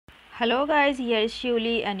Hello guys, here is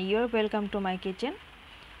Shiuly and you're welcome to my kitchen.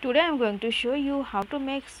 Today I am going to show you how to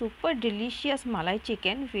make super delicious Malai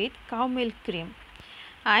chicken with cow milk cream.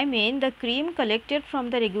 I mean the cream collected from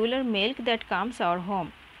the regular milk that comes our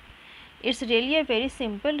home. It's really a very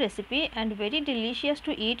simple recipe and very delicious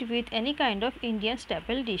to eat with any kind of Indian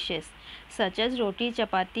staple dishes such as roti,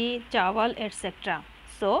 chapati, chawal, etc.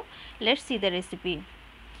 So let's see the recipe.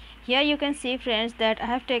 Here you can see friends that I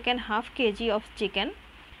have taken half kg of chicken.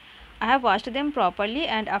 I have washed them properly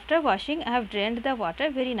and after washing I have drained the water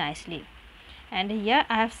very nicely. And here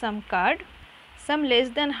I have some curd. Some less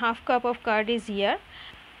than half cup of curd is here.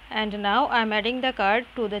 And now I am adding the curd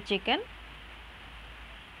to the chicken.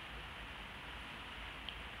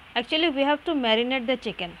 Actually we have to marinate the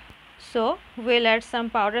chicken. So we will add some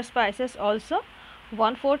powder spices also.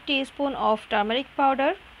 1/4 teaspoon of turmeric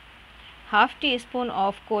powder. Half teaspoon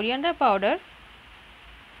of coriander powder.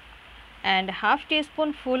 And half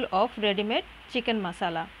teaspoon full of ready-made chicken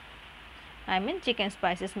masala, I mean chicken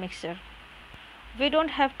spices mixture. We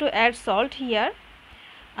don't have to add salt here.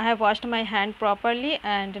 I have washed my hand properly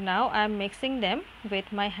and now I am mixing them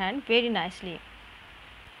with my hand very nicely.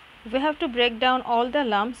 We have to break down all the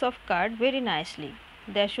lumps of curd very nicely.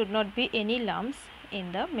 There should not be any lumps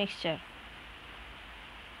in the mixture.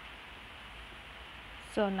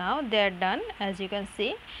 So now they are done, as you can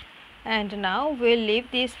see. And now we will leave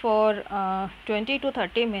this for 20 to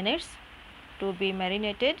 30 minutes to be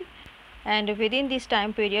marinated, and within this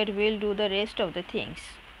time period we will do the rest of the things.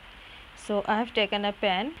 So I have taken a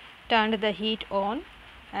pan, turned the heat on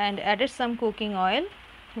and added some cooking oil.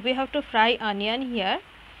 We have to fry onion here.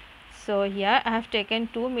 So here I have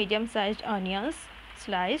taken 2 medium sized onions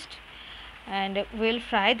sliced and we will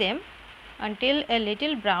fry them until a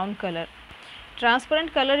little brown color.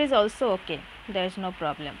 Transparent color is also okay, there is no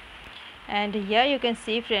problem. And here you can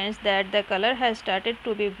see friends that the color has started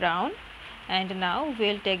to be brown, and now we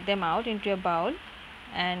will take them out into a bowl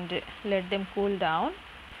and let them cool down.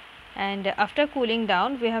 And after cooling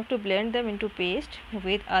down we have to blend them into paste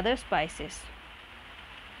with other spices.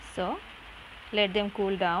 So let them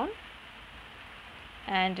cool down.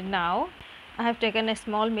 And now I have taken a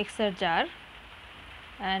small mixer jar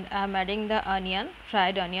and I am adding the onion,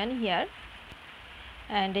 fried onion here.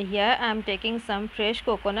 And here I am taking some fresh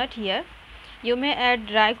coconut here. You may add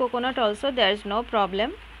dry coconut also, there is no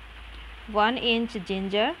problem. 1 inch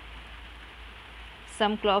ginger,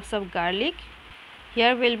 some cloves of garlic.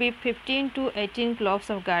 Here will be 15 to 18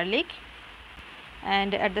 cloves of garlic.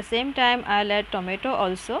 And at the same time I will add tomato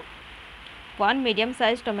also. 1 medium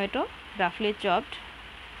sized tomato roughly chopped.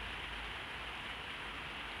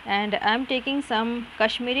 And I am taking some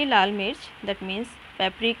Kashmiri lal mirch, that means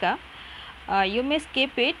paprika. You may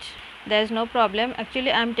skip it, there is no problem.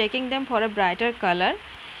 Actually I am taking them for a brighter color.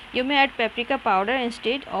 You may add paprika powder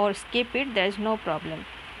instead or skip it, there is no problem.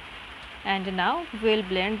 And now we will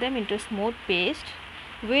blend them into smooth paste.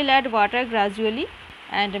 We will add water gradually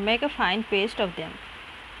and make a fine paste of them.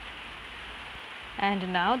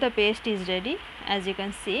 And now the paste is ready, as you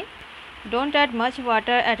can see. Don't add much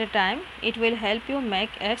water at a time, it will help you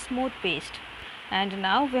make a smooth paste. And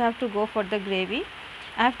now we have to go for the gravy.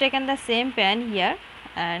 I have taken the same pan here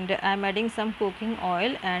and I am adding some cooking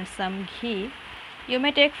oil and some ghee. You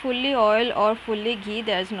may take fully oil or fully ghee,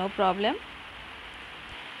 there is no problem.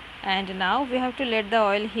 And now we have to let the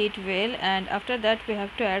oil heat well, and after that we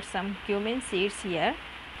have to add some cumin seeds here.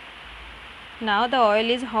 Now the oil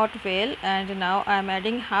is hot well, and now I am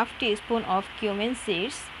adding half teaspoon of cumin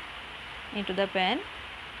seeds into the pan.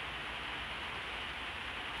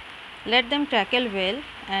 Let them crackle well,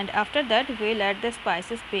 and after that we will add the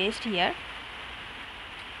spices paste here.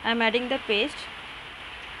 I am adding the paste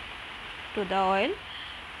to the oil,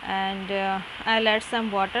 and I will add some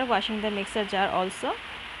water, washing the mixer jar also.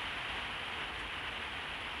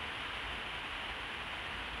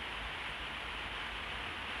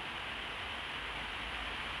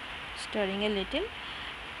 Stirring a little,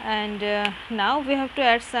 and now we have to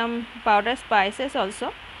add some powder spices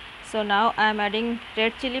also. So now I am adding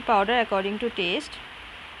red chili powder according to taste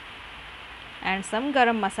and some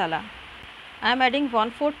garam masala. I am adding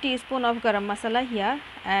 1/4 teaspoon of garam masala here,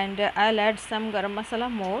 and I will add some garam masala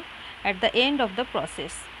more at the end of the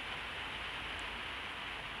process.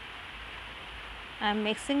 I am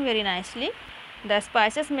mixing very nicely. The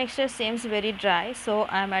spices mixture seems very dry, so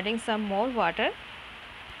I am adding some more water.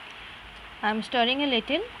 I am stirring a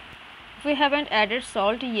little. We haven't added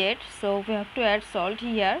salt yet, so we have to add salt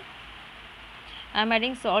here. I am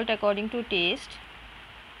adding salt according to taste.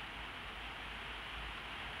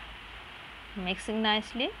 Mixing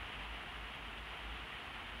nicely.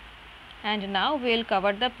 And now we will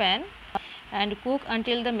cover the pan and cook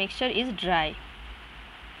until the mixture is dry.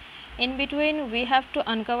 In between we have to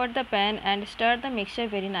uncover the pan and stir the mixture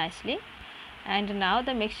very nicely. And now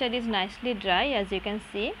the mixture is nicely dry, as you can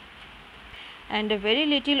see, and very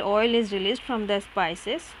little oil is released from the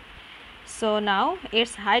spices. So now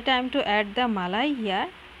it's high time to add the malai here.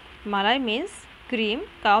 Malai means cream,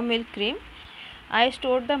 cow milk cream. I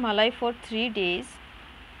stored the malai for 3 days.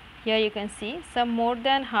 Here you can see some more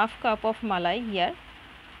than half cup of malai here,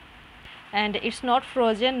 and it's not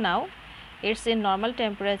frozen now, it's in normal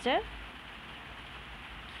temperature.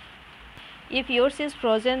 If yours is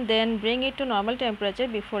frozen, then bring it to normal temperature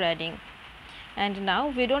before adding. And now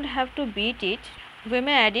we don't have to beat it, we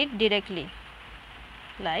may add it directly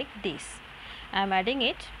like this. I am adding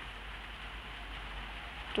it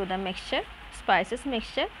to the mixture, spices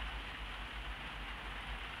mixture.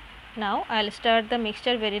 Now I will stir the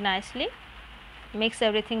mixture very nicely, mix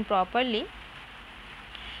everything properly.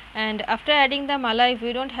 And after adding the malai,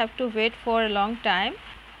 we don't have to wait for a long time,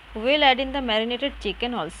 we will add in the marinated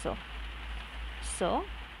chicken also. So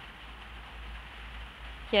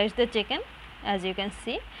here is the chicken, as you can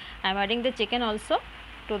see. I am adding the chicken also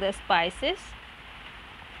to the spices,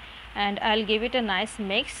 and I will give it a nice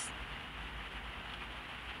mix.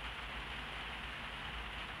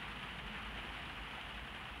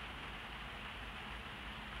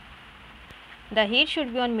 The heat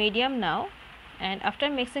should be on medium now, and after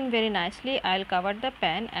mixing very nicely, I will cover the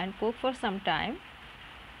pan and cook for some time.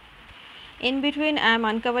 In between I am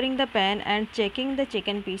uncovering the pan and checking the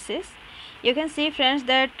chicken pieces. You can see, friends,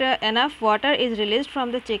 that enough water is released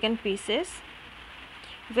from the chicken pieces.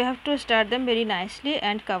 We have to stir them very nicely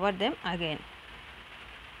and cover them again.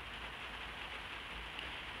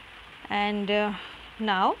 And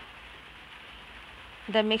now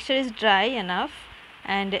the mixture is dry enough,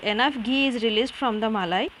 and enough ghee is released from the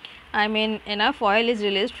malai. I mean enough oil is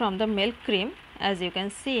released from the milk cream, as you can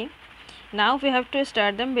see. Now we have to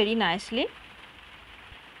stir them very nicely,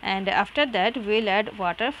 and after that we will add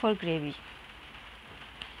water for gravy.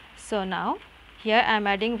 So now here I am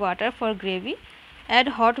adding water for gravy. Add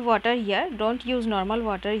hot water here, don't use normal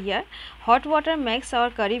water here. Hot water makes our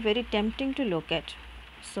curry very tempting to look at.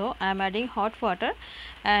 So I am adding hot water,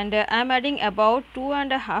 and I am adding about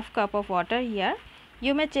 2.5 cup of water here.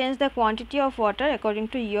 You may change the quantity of water according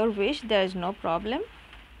to your wish, there is no problem.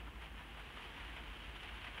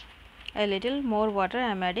 A little more water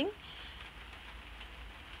I am adding.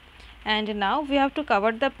 And now we have to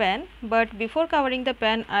cover the pan, but before covering the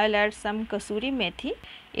pan I will add some kasuri methi.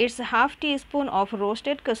 It's a half teaspoon of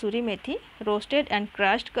roasted kasuri methi, roasted and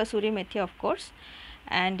crushed kasuri methi of course.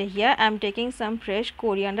 And here I am taking some fresh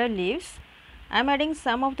coriander leaves. I am adding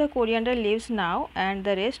some of the coriander leaves now, and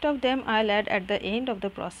the rest of them I will add at the end of the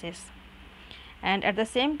process. And at the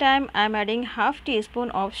same time I am adding half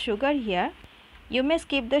teaspoon of sugar here. You may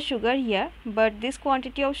skip the sugar here, but this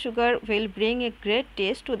quantity of sugar will bring a great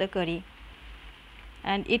taste to the curry,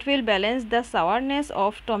 and it will balance the sourness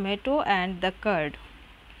of tomato and the curd.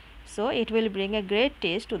 So it will bring a great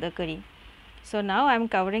taste to the curry. So now I am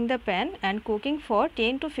covering the pan and cooking for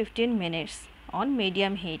 10 to 15 minutes on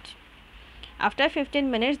medium heat. After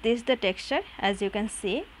 15 minutes, this is the texture, as you can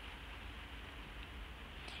see.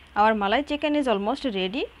 Our malai chicken is almost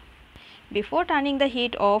ready. Before turning the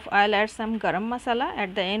heat off, I will add some garam masala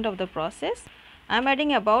at the end of the process. I am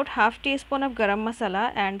adding about half teaspoon of garam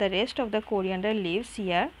masala and the rest of the coriander leaves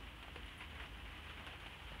here.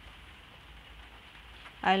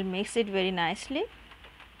 I will mix it very nicely,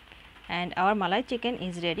 and our malai chicken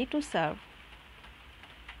is ready to serve.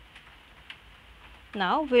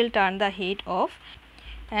 Now we will turn the heat off,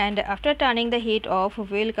 and after turning the heat off, we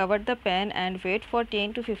will cover the pan and wait for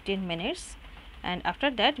 10 to 15 minutes, and after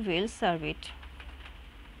that we will serve it.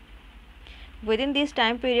 Within this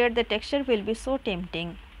time period the texture will be so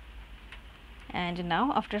tempting. And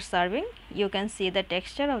now after serving, you can see the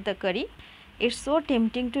texture of the curry. It's so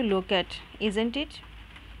tempting to look at, isn't it?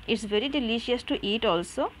 It's very delicious to eat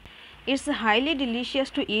also. It's highly delicious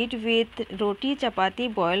to eat with roti,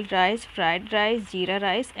 chapati, boiled rice, fried rice, jeera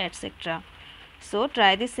rice, etc. So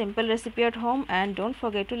try this simple recipe at home, and don't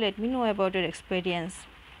forget to let me know about your experience.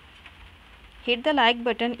 Hit the like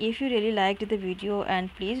button if you really liked the video,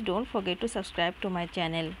 and please don't forget to subscribe to my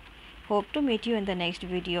channel. Hope to meet you in the next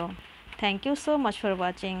video. Thank you so much for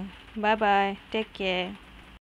watching. Bye bye. Take care.